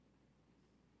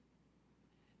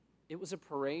It was a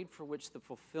parade for which the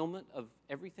fulfillment of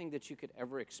everything that you could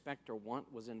ever expect or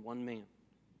want was in one man.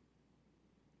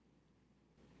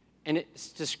 And it's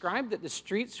described that the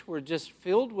streets were just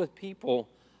filled with people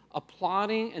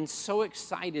applauding and so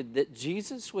excited that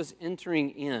Jesus was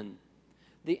entering in.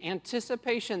 The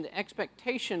anticipation, the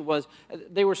expectation was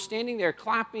they were standing there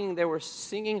clapping, they were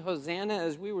singing Hosanna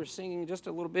as we were singing just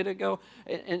a little bit ago,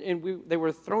 and they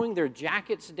were throwing their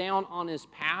jackets down on his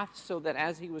path so that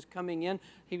as he was coming in,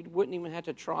 he wouldn't even have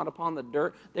to trot upon the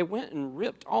dirt. They went and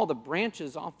ripped all the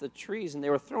branches off the trees, and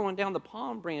they were throwing down the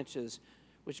palm branches,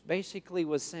 which basically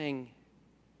was saying,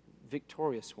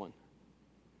 victorious one.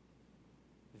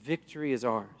 Victory is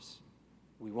ours.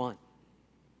 We won.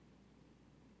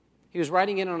 He was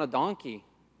riding in on a donkey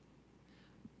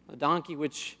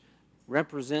which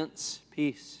represents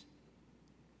peace.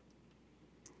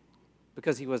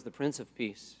 Because he was the Prince of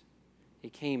Peace. He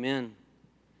came in.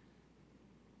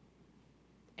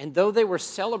 And though they were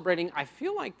celebrating, I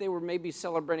feel like they were maybe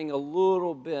celebrating a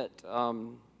little bit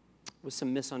with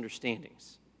some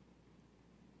misunderstandings.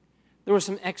 There were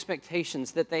some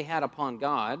expectations that they had upon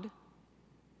God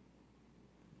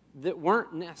that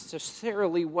weren't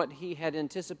necessarily what he had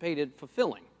anticipated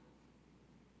fulfilling.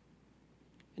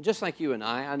 And just like you and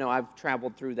I know I've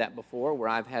traveled through that before where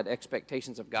I've had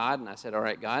expectations of God, and I said, all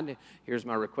right, God, here's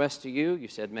my request to you. You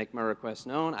said, make my request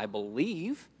known. I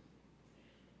believe.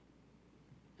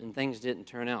 And things didn't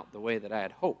turn out the way that I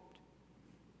had hoped.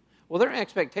 Well, their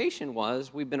expectation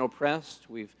was, we've been oppressed,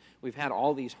 we've had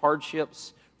all these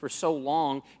hardships for so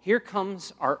long. Here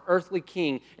comes our earthly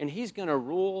king, and he's going to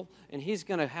rule, and he's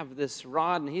going to have this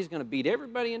rod, and he's going to beat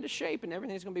everybody into shape, and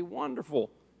everything's going to be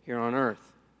wonderful here on earth.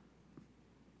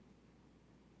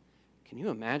 Can you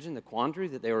imagine the quandary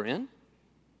that they were in?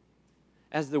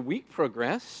 As the week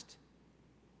progressed,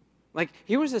 like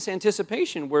here was this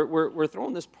anticipation. We're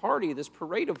throwing this party, this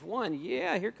parade of one.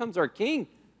 Yeah, here comes our king.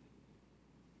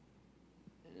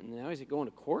 And now he's going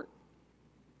to court.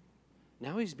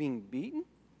 Now he's being beaten.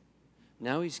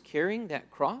 Now he's carrying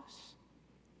that cross.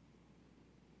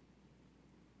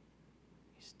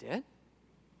 He's dead.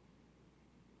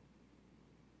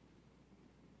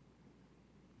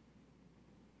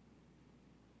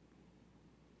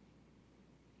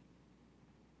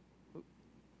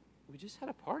 We just had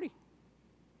a party.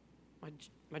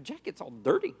 My jacket's all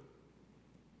dirty.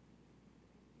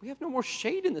 We have no more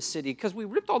shade in the city because we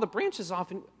ripped all the branches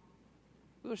off and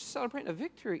we were celebrating a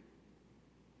victory.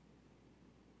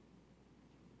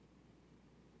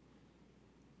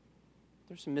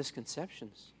 There's some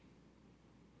misconceptions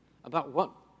about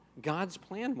what God's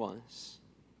plan was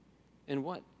and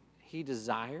what he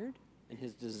desired and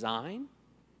his design.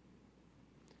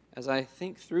 As I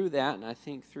think through that and I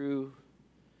think through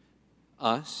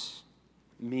us,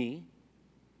 me,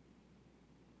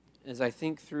 as I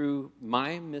think through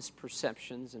my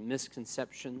misperceptions and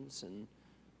misconceptions, and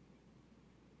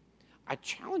I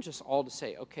challenge us all to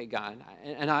say, okay, God,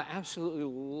 and I absolutely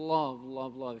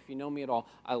love, if you know me at all,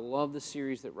 I love the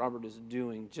series that Robert is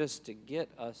doing just to get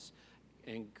us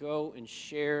and go and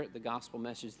share the gospel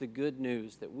message, the good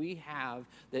news that we have,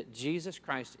 that Jesus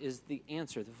Christ is the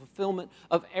answer, the fulfillment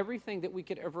of everything that we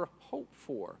could ever hope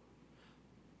for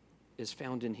is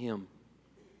found in him.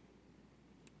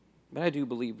 But I do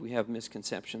believe we have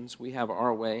misconceptions. We have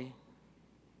our way,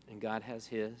 and God has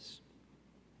his.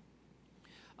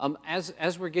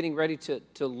 As we're getting ready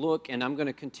to look, and I'm going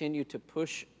to continue to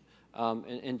push,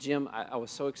 and Jim, I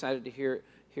was so excited to hear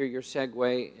your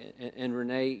segue, and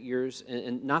Renee, yours,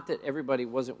 and not that everybody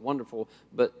wasn't wonderful,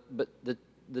 but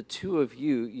the two of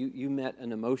you met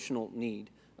an emotional need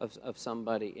of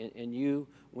somebody, and you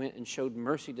went and showed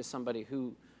mercy to somebody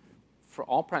who, for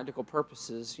all practical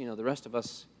purposes, the rest of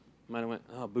us might have went,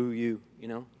 oh, boo you,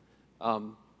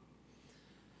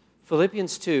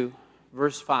 Philippians 2,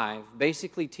 verse 5,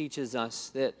 basically teaches us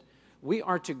that we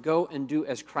are to go and do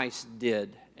as Christ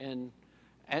did. And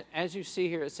as you see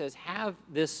here, it says, have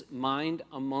this mind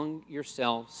among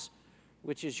yourselves,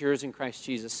 which is yours in Christ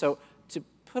Jesus. So to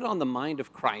put on the mind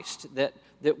of Christ, that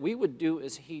we would do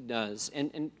as he does.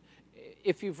 And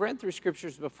if you've read through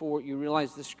scriptures before, you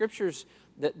realize the scriptures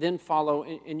that then follow,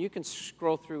 and you can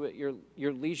scroll through at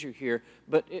your leisure here,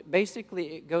 but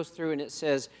it goes through and it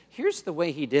says, here's the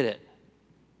way he did it.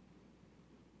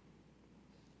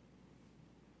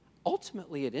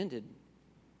 Ultimately, it ended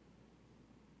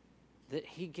that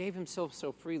he gave himself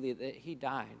so freely that he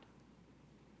died.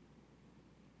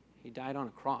 He died on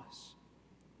a cross.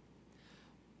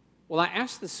 Well, I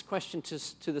asked this question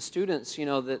to the students,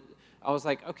 that I was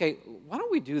like, okay, why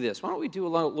don't we do this? Why don't we do a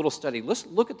little study? Let's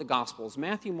look at the Gospels,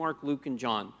 Matthew, Mark, Luke, and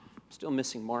John. I'm still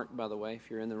missing Mark, by the way, if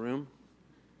you're in the room.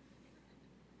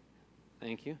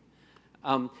 Thank you.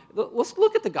 Let's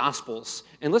look at the Gospels,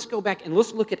 and let's go back and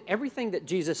let's look at everything that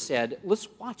Jesus said. Let's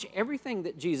watch everything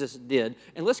that Jesus did,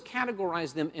 and let's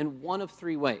categorize them in one of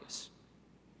three ways.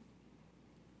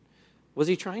 Was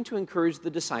he trying to encourage the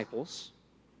disciples,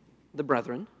 the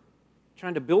brethren,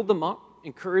 trying to build them up,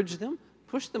 encourage them,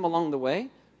 push them along the way?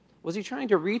 Was he trying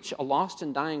to reach a lost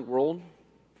and dying world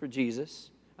for Jesus?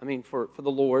 For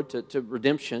the Lord, to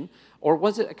redemption? Or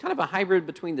was it kind of a hybrid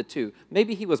between the two?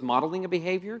 Maybe he was modeling a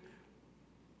behavior.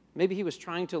 Maybe he was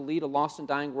trying to lead a lost and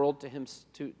dying world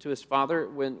to his Father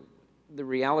when the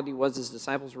reality was his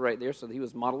disciples were right there, so he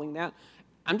was modeling that.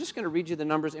 I'm just going to read you the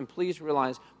numbers, and please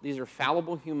realize these are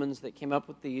fallible humans that came up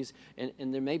with these, and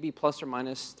there may be plus or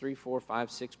minus 3, 4, 5,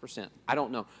 6%. I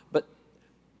don't know. But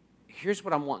here's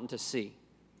what I'm wanting to see.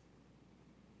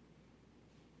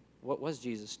 What was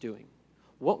Jesus doing?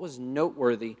 What was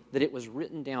noteworthy that it was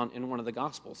written down in one of the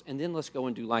Gospels? And then let's go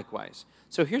and do likewise.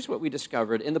 So here's what we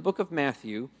discovered. In the book of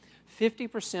Matthew,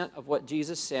 50% of what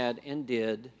Jesus said and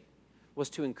did was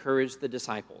to encourage the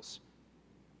disciples.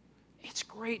 It's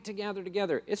great to gather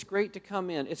together. It's great to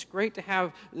come in. It's great to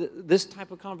have this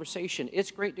type of conversation. It's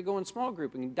great to go in small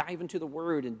group and dive into the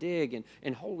Word and dig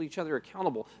and hold each other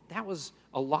accountable. That was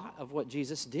a lot of what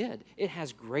Jesus did. It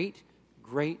has great,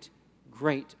 great,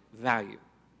 great value.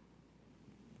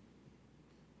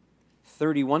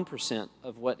 31%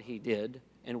 of what he did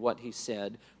and what he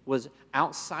said was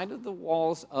outside of the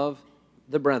walls of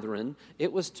the brethren.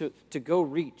 It was to go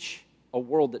reach a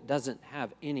world that doesn't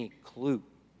have any clue.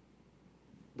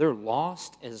 They're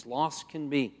lost as lost can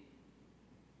be.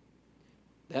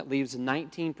 That leaves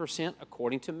 19%,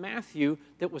 according to Matthew,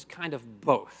 that was kind of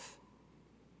both.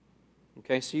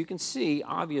 Okay, so you can see,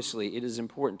 obviously, it is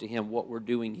important to him what we're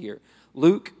doing here.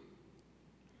 Luke,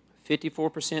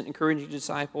 54% encouraging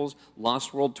disciples.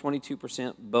 Lost World,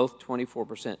 22%, both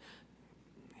 24%.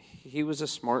 He was a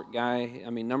smart guy.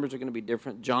 Numbers are going to be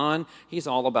different. John, he's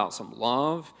all about some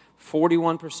love.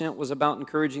 41% was about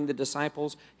encouraging the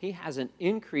disciples. He has an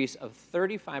increase of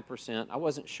 35%. I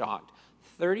wasn't shocked.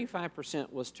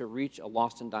 35% was to reach a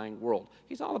lost and dying world.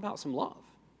 He's all about some love.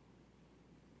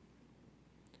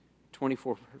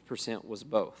 24% was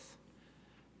both.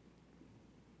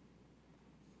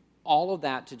 All of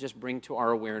that to just bring to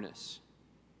our awareness.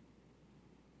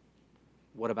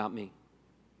 What about me?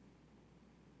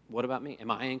 What about me?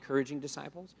 Am I encouraging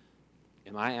disciples?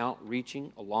 Am I out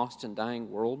reaching a lost and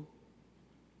dying world?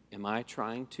 Am I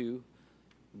trying to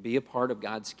be a part of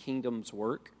God's kingdom's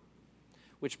work?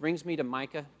 Which brings me to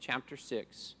Micah chapter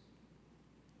 6,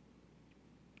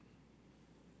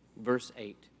 verse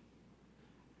 8.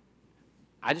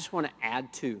 I just want to add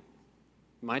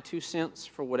my 2 cents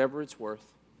for whatever it's worth.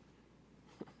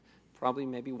 Probably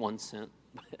maybe 1 cent.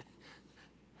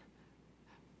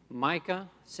 Micah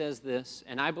says this,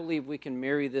 and I believe we can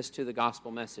marry this to the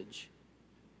gospel message.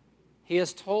 He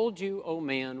has told you, O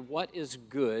man, what is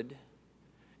good,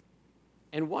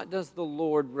 and what does the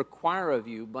Lord require of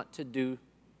you but to do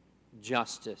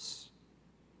justice,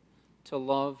 to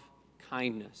love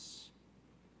kindness,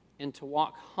 and to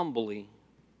walk humbly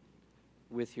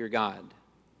with your God.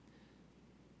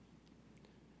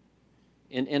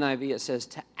 In NIV, it says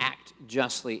to act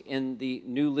justly. In the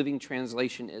New Living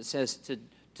Translation, it says to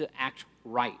act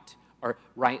right, or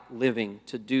right living,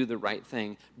 to do the right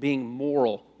thing, being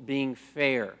moral, being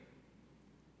fair.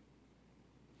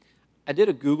 I did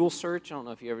a Google search. I don't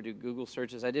know if you ever do Google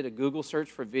searches. I did a Google search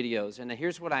for videos, and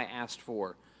here's what I asked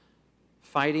for.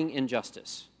 Fighting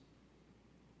injustice.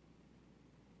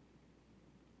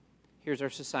 Here's our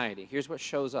society. Here's what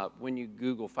shows up when you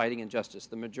Google fighting injustice.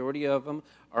 The majority of them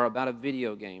are about a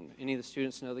video game. Any of the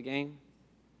students know the game?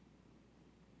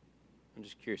 I'm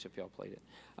just curious if y'all played it.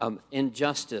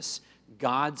 Injustice,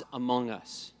 God's Among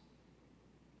Us.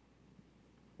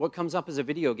 What comes up as a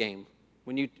video game?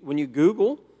 When you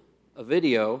Google a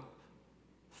video,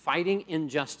 fighting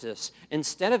injustice,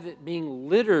 instead of it being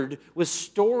littered with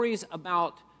stories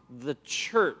about the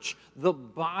church, the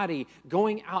body,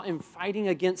 going out and fighting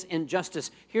against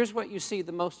injustice, here's what you see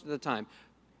the most of the time.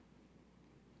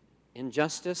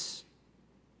 Injustice,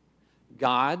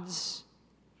 God's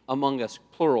among us,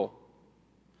 plural.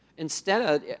 Instead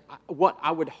of what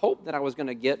I would hope that I was going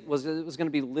to get was that it was going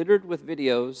to be littered with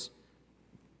videos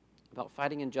about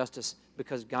fighting injustice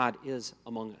because God is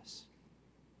among us.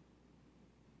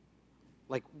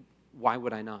 Like, why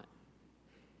would I not?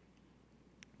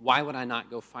 Why would I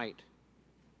not go fight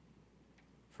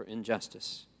for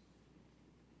injustice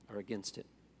or against it?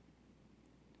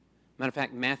 Matter of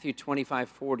fact, Matthew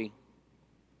 25:40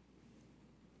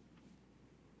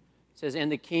 says,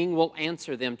 and the king will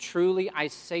answer them, truly I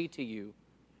say to you,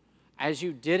 As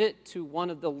you did it to one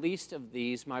of the least of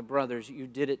these, my brothers, you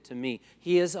did it to me.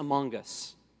 He is among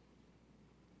us.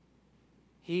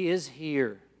 He is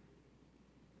here.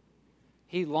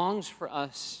 He longs for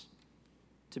us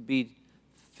to be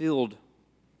filled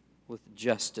with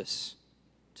justice,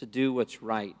 to do what's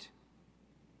right.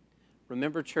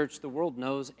 Remember, church, the world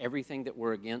knows everything that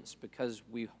we're against because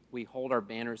we hold our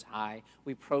banners high.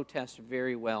 We protest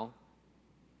very well.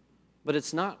 But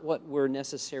it's not what we're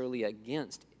necessarily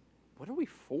against. What are we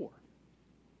for?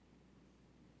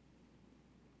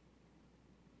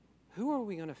 Who are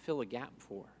we going to fill a gap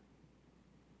for?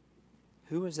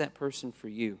 Who is that person for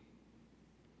you?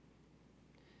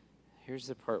 Here's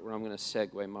the part where I'm going to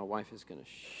segue. My wife is going to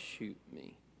shoot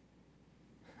me.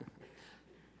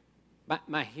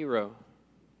 My hero.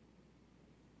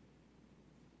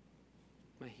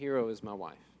 My hero is my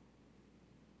wife.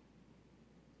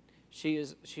 She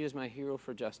is my hero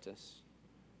for justice.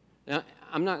 Now,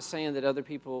 I'm not saying that other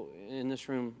people in this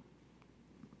room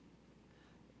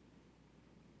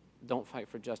don't fight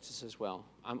for justice as well.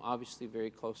 I'm obviously very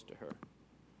close to her.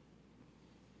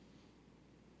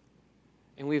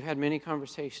 And we've had many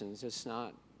conversations. It's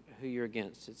not who you're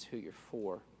against, it's who you're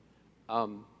for.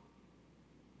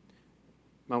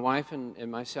 My wife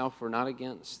and myself, we're not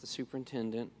against the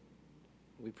superintendent.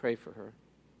 We pray for her.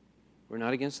 We're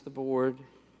not against the board.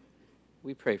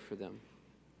 We pray for them.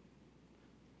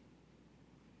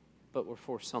 But we're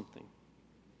for something.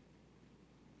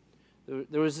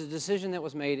 There was a decision that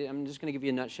was made. I'm just going to give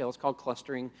you a nutshell. It's called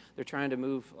clustering. They're trying to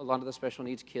move a lot of the special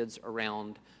needs kids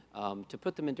around to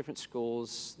put them in different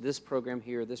schools. This program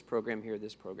here, this program here,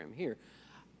 this program here.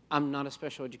 I'm not a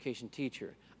special education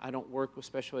teacher. I don't work with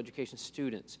special education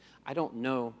students. I don't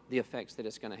know the effects that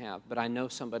it's going to have, but I know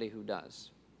somebody who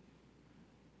does.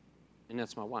 And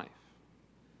that's my wife.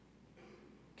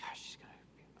 Gosh, she's going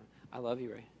to... I love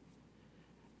you, Ray.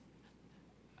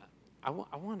 I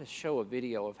want to show a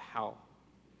video of how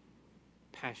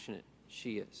passionate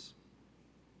she is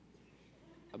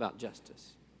about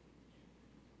justice.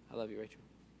 I love you, Rachel.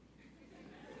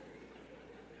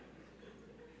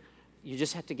 You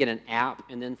just have to get an app,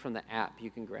 and then from the app you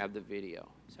can grab the video.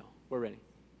 So we're ready.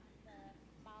 I'm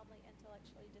the mildly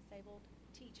intellectually disabled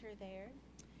teacher there.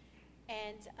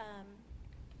 And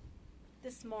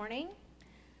this morning,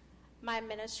 my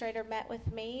administrator met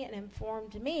with me and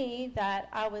informed me that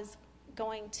I was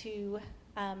going to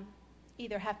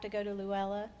either have to go to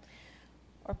Luella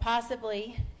or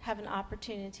possibly have an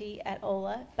opportunity at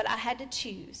Ola, but I had to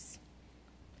choose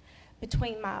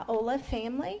between my Ola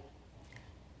family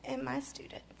and my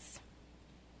students.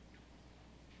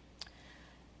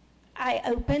 I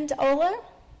opened Ola.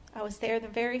 I was there the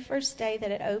very first day that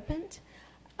it opened.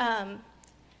 And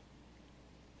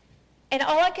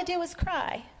all I could do was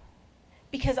cry,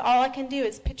 because all I can do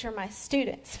is picture my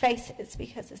students' faces,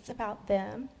 because it's about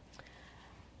them.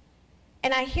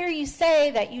 And I hear you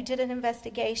say that you did an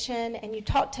investigation and you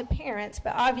talked to parents,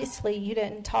 but obviously you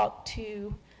didn't talk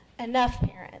to enough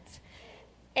parents.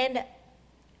 And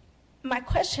my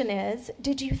question is,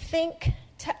 did you think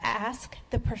to ask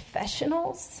the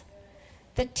professionals,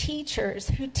 the teachers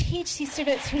who teach these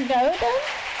students, who know them?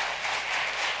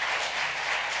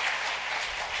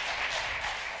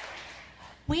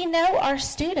 We know our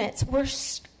students.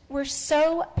 We're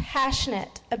so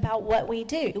passionate about what we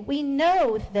do. We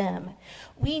know them.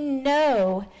 We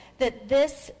know that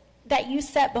this that you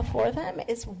set before them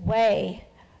is way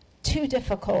too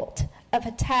difficult of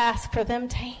a task for them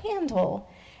to handle.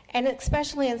 And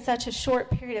especially in such a short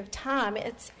period of time,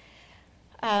 it's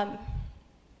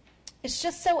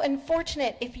just so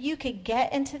unfortunate. If you could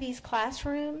get into these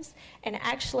classrooms and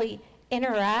actually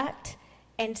interact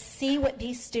and see what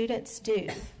these students do,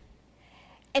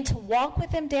 and to walk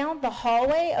with them down the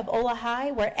hallway of Ola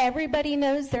High where everybody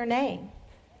knows their name,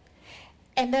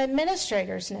 and the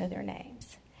administrators know their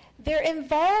names. They're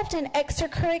involved in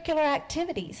extracurricular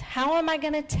activities. How am I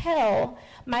going to tell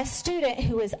my student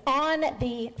who is on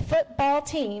the football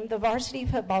team, the varsity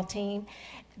football team,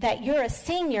 that you're a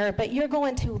senior, but you're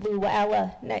going to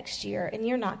Luella next year and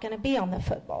you're not going to be on the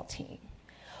football team?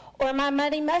 Or my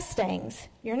Mighty Mustangs,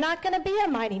 you're not going to be a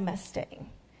Mighty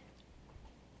Mustang,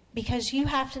 because you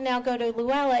have to now go to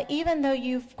Luella, even though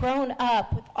you've grown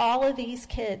up with all of these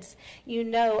kids. You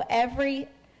know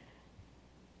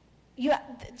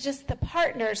just the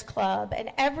Partners Club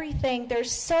and everything.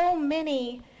 There's so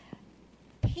many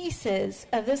pieces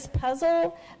of this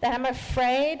puzzle that I'm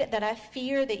afraid, that I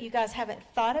fear that you guys haven't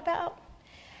thought about.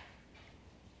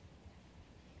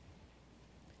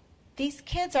 These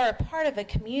kids are a part of a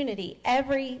community.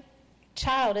 Every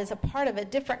child is a part of a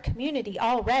different community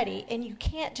already, and you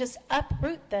can't just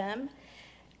uproot them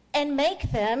and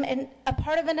make them a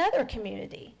part of another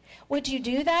community. Would you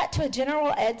do that to a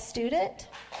general ed student?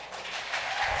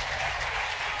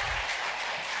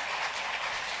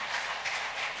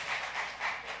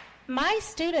 My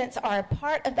students are a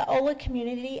part of the Ola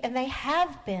community, and they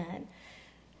have been.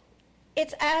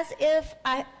 It's as if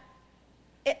I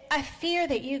fear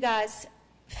that you guys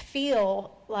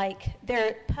feel like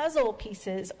they're puzzle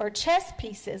pieces or chess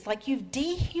pieces, like you've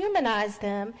dehumanized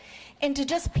them into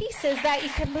just pieces that you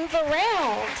can move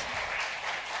around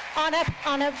on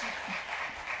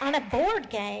a board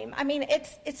game. I mean,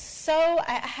 it's so,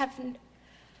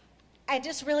 I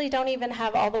just really don't even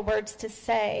have all the words to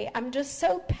say. I'm just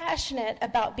so passionate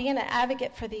about being an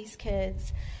advocate for these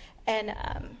kids, and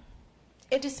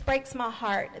it just breaks my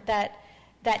heart that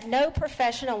no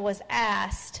professional was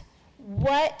asked,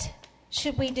 what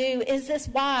should we do? Is this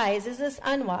wise? Is this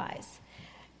unwise?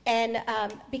 And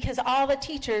because all the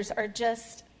teachers are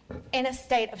just in a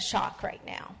state of shock right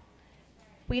now.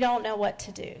 We don't know what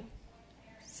to do.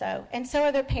 So, and so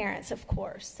are their parents, of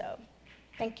course. So,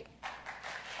 thank you.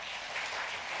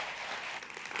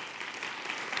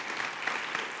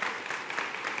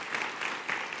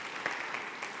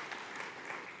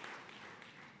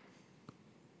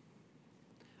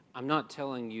 I'm not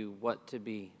telling you what to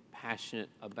be passionate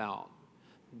about,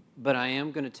 but I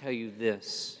am going to tell you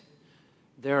this.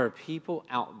 There are people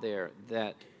out there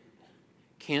that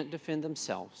can't defend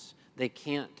themselves. They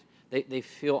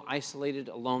feel isolated,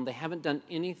 alone. They haven't done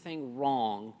anything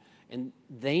wrong, and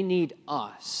they need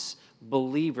us,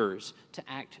 believers, to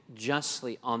act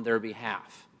justly on their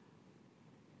behalf.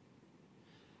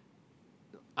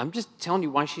 I'm just telling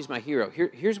you why she's my hero.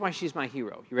 Here's why she's my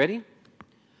hero. You ready?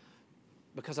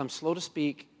 Because I'm slow to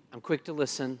speak, I'm quick to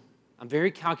listen, I'm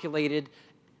very calculated.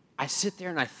 I sit there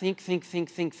and I think.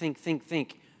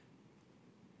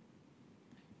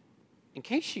 In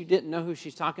case you didn't know who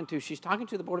she's talking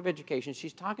to the Board of Education.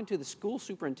 She's talking to the school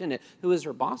superintendent, who is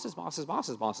her boss's boss's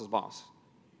boss's boss's boss.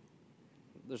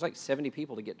 There's like 70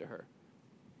 people to get to her.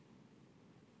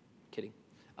 Kidding.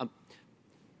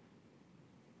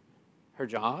 Her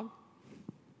job?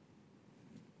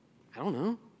 I don't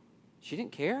know. She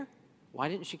didn't care. Why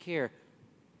didn't she care?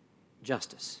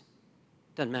 Justice.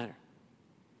 Doesn't matter.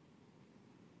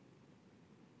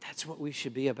 That's what we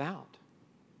should be about.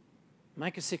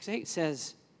 Micah 6:8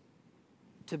 says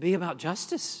to be about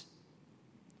justice.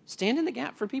 Stand in the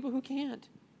gap for people who can't.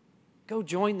 Go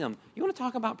join them. You want to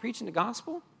talk about preaching the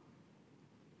gospel?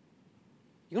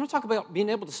 You want to talk about being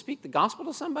able to speak the gospel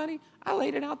to somebody? I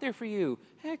laid it out there for you.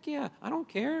 Heck yeah, I don't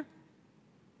care.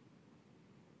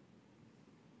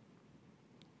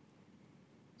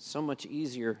 So much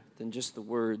easier than just the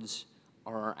words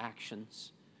are our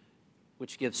actions,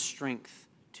 which gives strength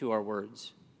to our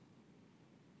words.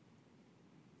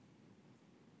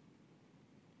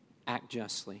 Act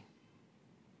justly.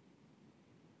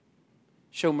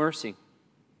 Show mercy.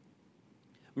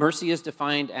 Mercy is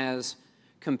defined as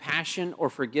compassion or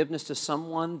forgiveness to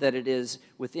someone that it is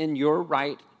within your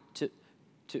right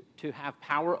to have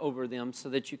power over them so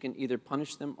that you can either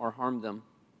punish them or harm them.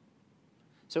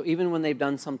 So even when they've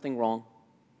done something wrong.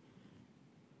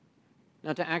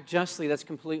 Now, to act justly, that's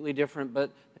completely different,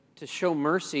 but to show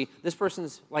mercy, this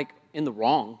person's like in the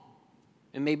wrong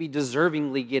and maybe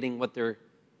deservingly getting what they're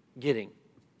getting.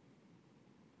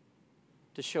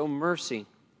 To show mercy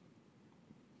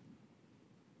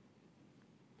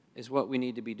is what we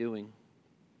need to be doing.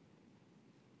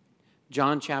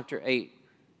 John chapter 8,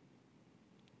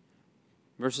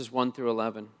 verses 1 through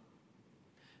 11.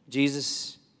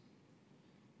 Jesus,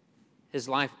 his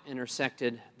life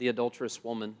intersected the adulterous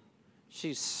woman.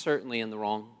 She's certainly in the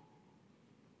wrong.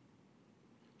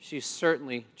 She's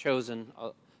certainly chosen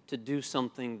to do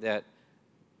something that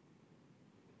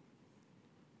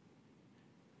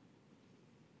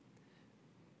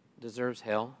deserves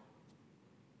hell,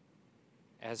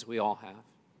 as we all have.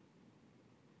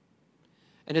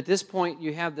 And at this point,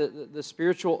 you have the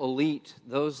spiritual elite,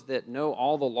 those that know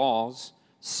all the laws,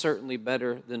 certainly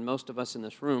better than most of us in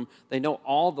this room. They know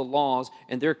all the laws,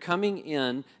 and they're coming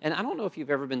in. And I don't know if you've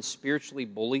ever been spiritually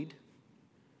bullied,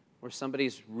 where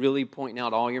somebody's really pointing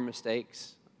out all your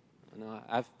mistakes. I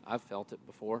know I've felt it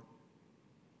before.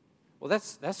 Well,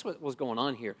 that's what was going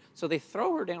on here. So they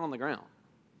throw her down on the ground.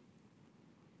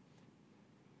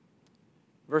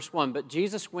 Verse 1, but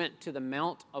Jesus went to the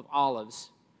Mount of Olives.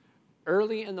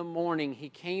 Early in the morning, he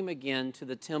came again to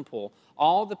the temple.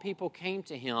 All the people came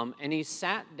to him, and he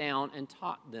sat down and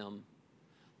taught them.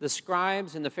 The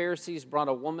scribes and the Pharisees brought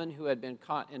a woman who had been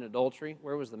caught in adultery.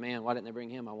 Where was the man? Why didn't they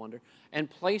bring him, I wonder? And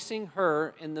placing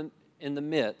her in the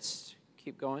midst.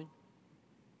 Keep going.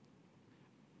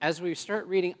 as we start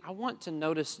reading, I want to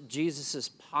notice Jesus'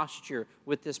 posture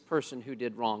with this person who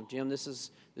did wrong. Jim, this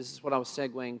is what I was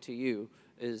segueing to you,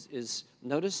 is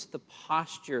notice the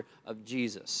posture of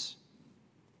Jesus.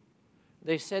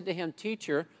 They said to him,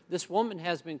 "Teacher, this woman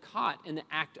has been caught in the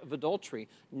act of adultery.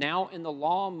 Now in the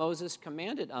law, Moses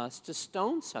commanded us to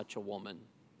stone such a woman.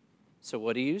 So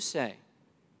what do you say?"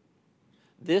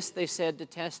 This they said to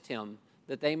test him,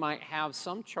 that they might have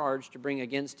some charge to bring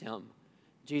against him.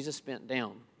 Jesus bent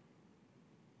down,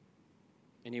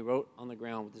 and he wrote on the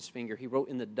ground with his finger. He wrote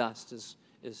in the dust,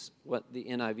 is what the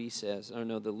NIV says. Or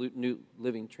no, the New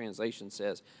Living Translation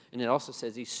says. And it also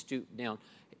says he stooped down.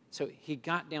 So he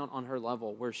got down on her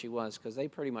level where she was, because they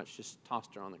pretty much just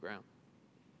tossed her on the ground.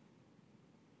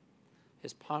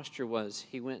 His posture was,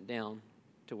 he went down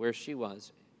to where she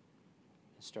was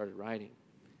and started writing.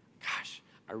 Gosh,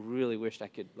 I really wished I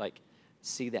could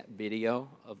see that video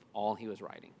of all he was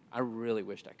writing. I really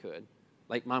wished I could.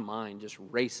 My mind just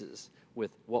races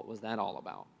with what was that all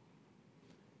about.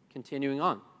 Continuing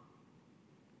on.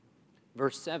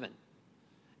 Verse 7.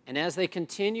 And as they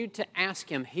continued to ask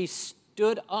him, he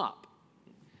stood up.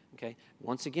 Okay,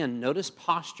 once again, notice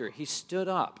posture. He stood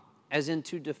up, as in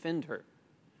to defend her.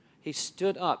 He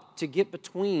stood up to get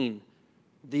between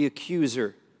the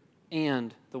accuser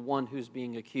and the one who's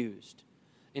being accused.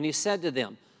 And he said to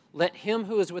them, "Let him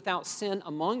who is without sin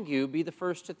among you be the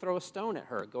first to throw a stone at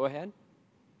her." Go ahead.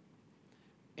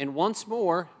 And once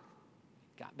more,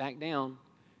 got back down.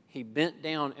 He bent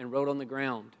down and wrote on the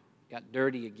ground. Got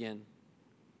dirty again.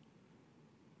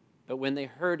 But when they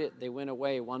heard it, they went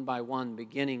away one by one,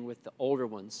 beginning with the older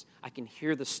ones. I can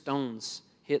hear the stones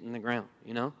hitting the ground,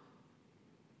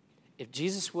 If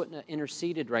Jesus wouldn't have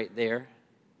interceded right there,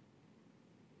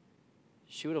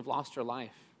 she would have lost her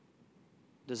life.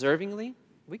 Deservingly?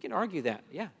 We can argue that.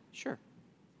 Yeah, sure.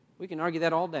 We can argue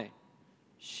that all day.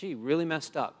 She really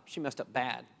messed up. She messed up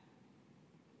bad.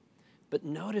 But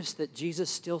notice that Jesus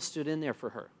still stood in there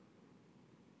for her.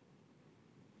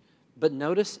 But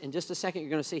notice, in just a second, you're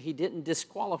going to see he didn't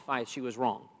disqualify she was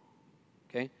wrong.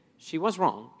 Okay? She was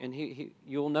wrong, and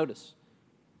you'll notice.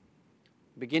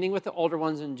 Beginning with the older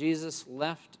ones, and Jesus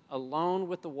left alone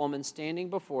with the woman standing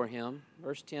before him.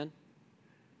 Verse 10.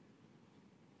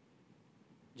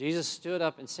 Jesus stood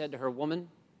up and said to her, "Woman,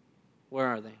 where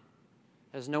are they?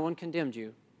 Has no one condemned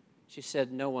you?" She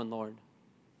said, "No one, Lord."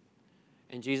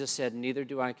 And Jesus said, "Neither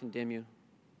do I condemn you.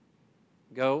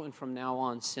 Go, and from now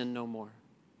on sin no more."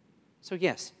 So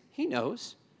yes, he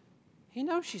knows. He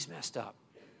knows she's messed up.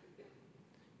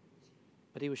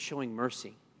 But he was showing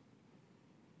mercy.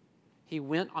 He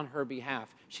went on her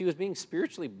behalf. She was being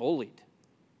spiritually bullied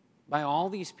by all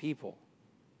these people.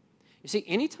 You see,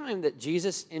 anytime that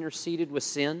Jesus interceded with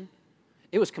sin,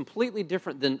 it was completely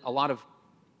different than a lot of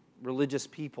religious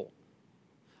people.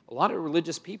 A lot of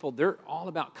religious people, they're all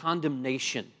about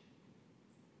condemnation.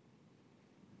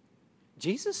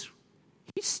 Jesus,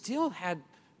 he still had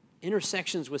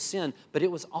intersections with sin, but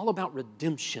it was all about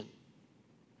redemption.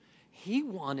 He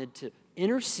wanted to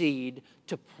intercede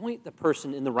to point the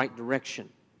person in the right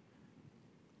direction.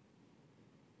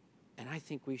 And I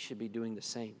think we should be doing the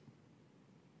same.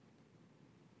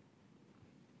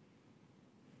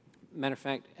 Matter of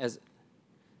fact, as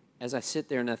I sit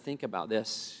there and I think about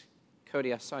this,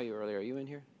 Cody, I saw you earlier. Are you in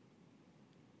here?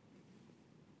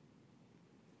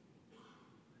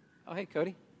 Oh, hey,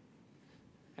 Cody.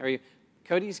 How are you?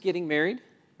 Cody's getting married,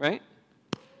 right?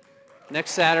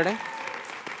 Next Saturday.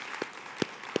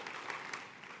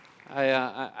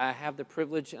 I have the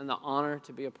privilege and the honor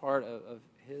to be a part of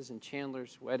his and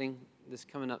Chandler's wedding this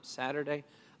coming up Saturday.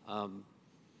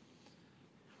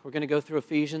 We're going to go through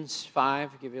Ephesians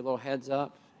 5, give you a little heads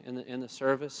up in the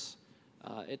service.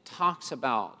 It talks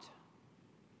about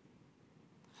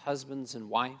husbands and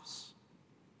wives,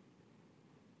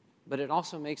 but it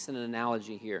also makes an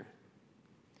analogy here.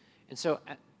 And so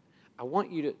I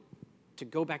want you to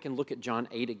go back and look at John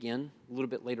 8 again a little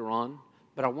bit later on,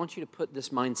 but I want you to put this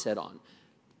mindset on.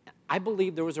 I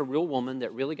believe there was a real woman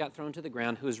that really got thrown to the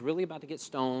ground who was really about to get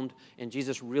stoned, and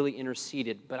Jesus really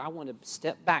interceded. But I want to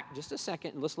step back just a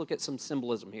second, and let's look at some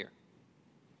symbolism here.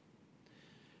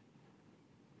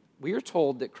 We are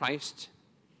told that Christ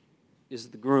is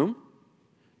the groom,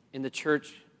 and the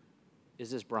church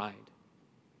is his bride.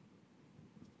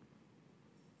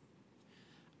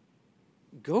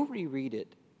 Go reread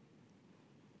it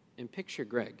and picture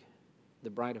Greg, the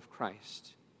bride of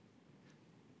Christ.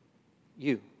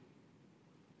 You,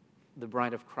 the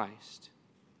bride of Christ,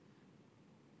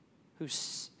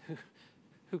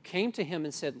 who came to him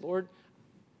and said, "Lord,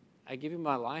 I give you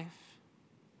my life.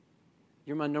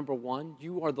 You're my number one.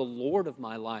 You are the Lord of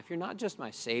my life. You're not just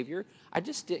my Savior. I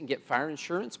just didn't get fire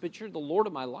insurance, but you're the Lord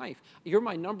of my life. You're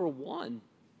my number one.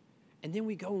 And then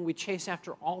we go and we chase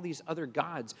after all these other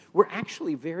gods. We're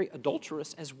actually very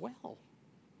adulterous as well.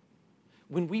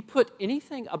 When we put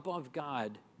anything above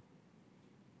God,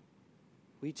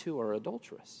 we too are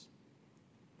adulterous.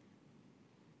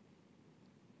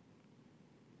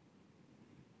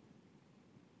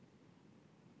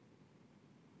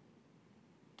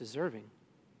 Deserving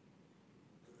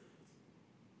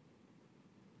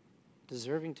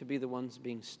to be the ones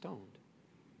being stoned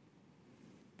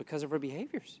because of our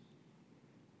behaviors.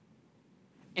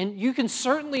 And you can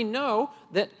certainly know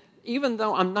that even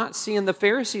though I'm not seeing the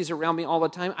Pharisees around me all the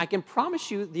time, I can promise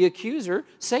you the accuser,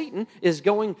 Satan, is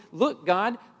going, look,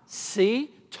 God,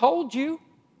 see, told you.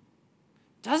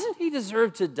 Doesn't he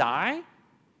deserve to die?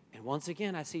 And once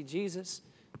again, I see Jesus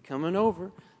coming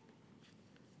over.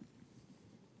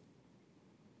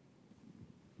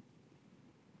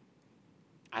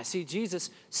 I see Jesus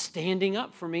standing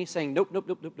up for me saying, nope.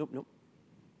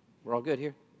 We're all good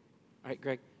here. All right,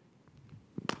 Greg,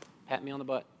 pat me on the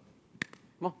butt.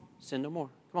 Come on, sin no more.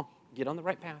 Come on, get on the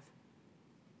right path.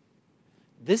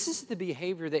 This is the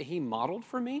behavior that he modeled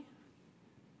for me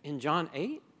in John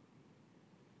 8.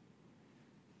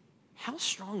 How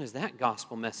strong is that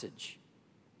gospel message?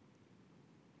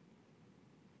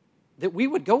 That we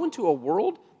would go into a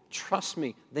world, trust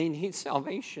me, they need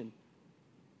salvation.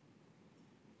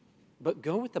 But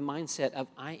go with the mindset of,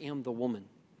 I am the woman.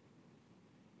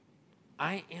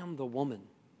 I am the woman.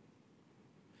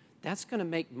 That's going to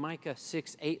make Micah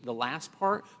 6:8, the last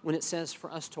part, when it says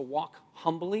for us to walk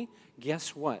humbly.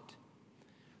 Guess what?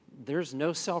 There's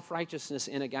no self-righteousness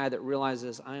in a guy that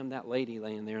realizes, I am that lady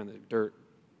laying there in the dirt.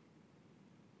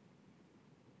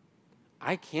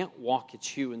 I can't walk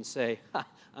at you and say,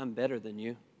 I'm better than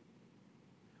you,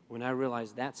 when I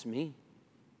realize that's me.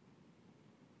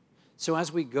 So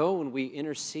as we go and we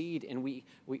intercede and we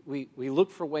look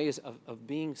for ways of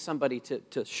being somebody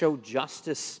to show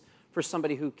justice for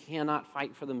somebody who cannot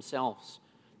fight for themselves,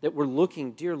 that we're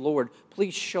looking, dear Lord,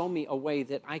 please show me a way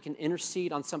that I can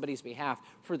intercede on somebody's behalf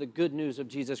for the good news of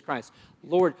Jesus Christ.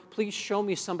 Lord, please show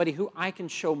me somebody who I can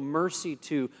show mercy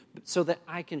to so that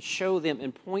I can show them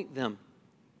and point them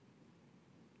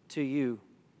to you.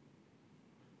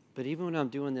 But even when I'm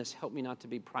doing this, help me not to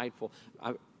be prideful.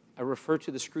 I refer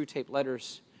to the Screw Tape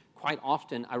letters quite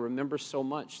often. I remember so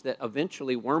much that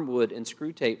eventually Wormwood and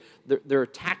Screw Tape, their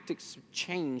tactics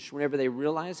changed whenever they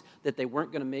realized that they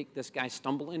weren't going to make this guy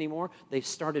stumble anymore. They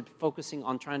started focusing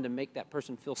on trying to make that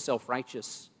person feel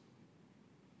self-righteous.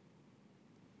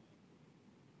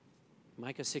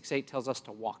 Micah 6:8 tells us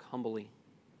to walk humbly,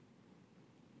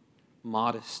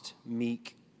 modest,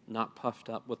 meek, not puffed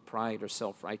up with pride or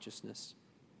self-righteousness.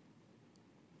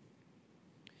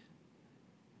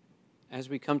 As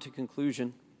we come to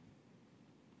conclusion,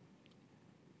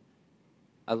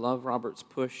 I love Robert's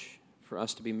push for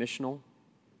us to be missional.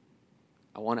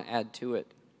 I want to add to it.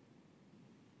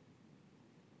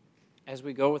 As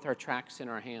we go with our tracts in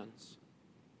our hands,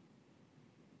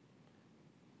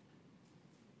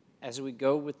 as we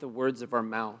go with the words of our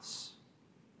mouths,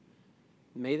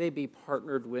 may they be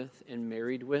partnered with and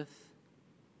married with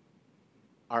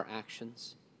our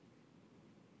actions.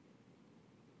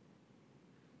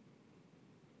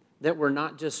 That we're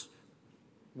not just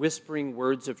whispering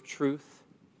words of truth,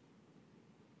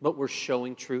 but we're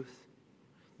showing truth.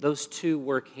 Those two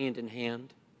work hand in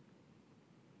hand.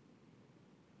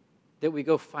 That we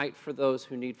go fight for those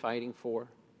who need fighting for.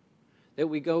 That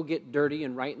we go get dirty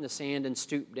and write in the sand and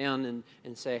stoop down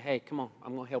and say, hey, come on,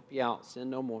 I'm going to help you out.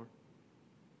 Sin no more.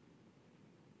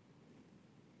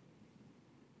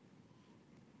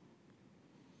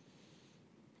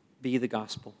 Be the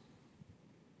gospel.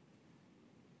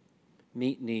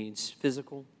 Meet needs,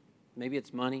 physical, maybe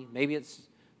it's money, maybe it's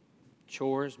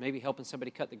chores, maybe helping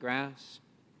somebody cut the grass.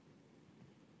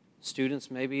 Students,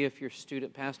 maybe if your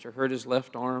student pastor hurt his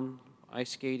left arm ice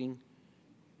skating,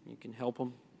 you can help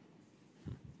him.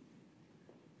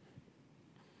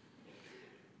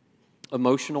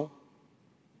 Emotional,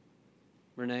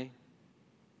 Renee,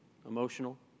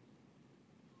 emotional.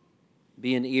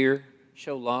 Be an ear,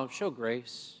 show love, show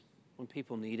grace when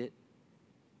people need it.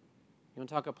 You want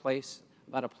to talk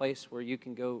about a place where you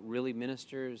can go really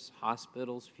ministers,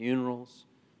 hospitals, funerals.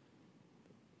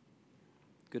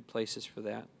 Good places for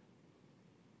that.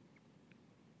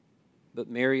 But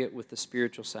marry it with the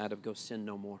spiritual side of go sin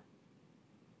no more.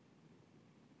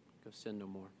 Go sin no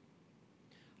more.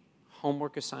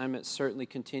 Homework assignments, certainly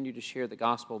continue to share the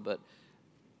gospel, but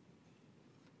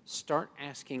start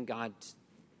asking God,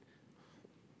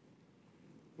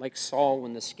 like Saul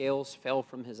when the scales fell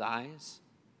from his eyes.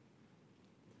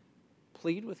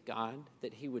 Plead with God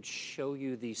that he would show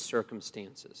you these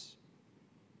circumstances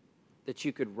that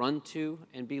you could run to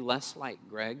and be less like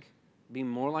Greg, be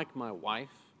more like my wife,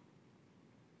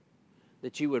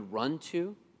 that you would run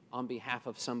to on behalf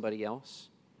of somebody else,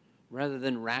 rather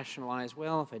than rationalize,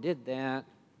 well, if I did that.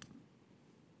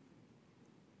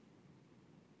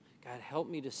 God, help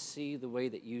me to see the way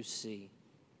that you see,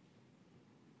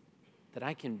 that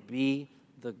I can be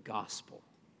the gospel,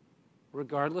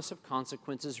 regardless of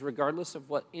consequences, regardless of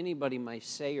what anybody might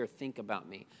say or think about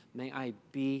me. May I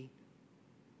be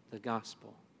the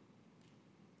gospel.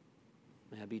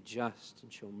 May I be just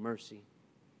and show mercy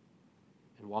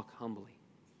and walk humbly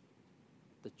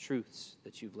the truths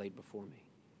that you've laid before me.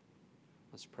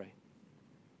 Let's pray.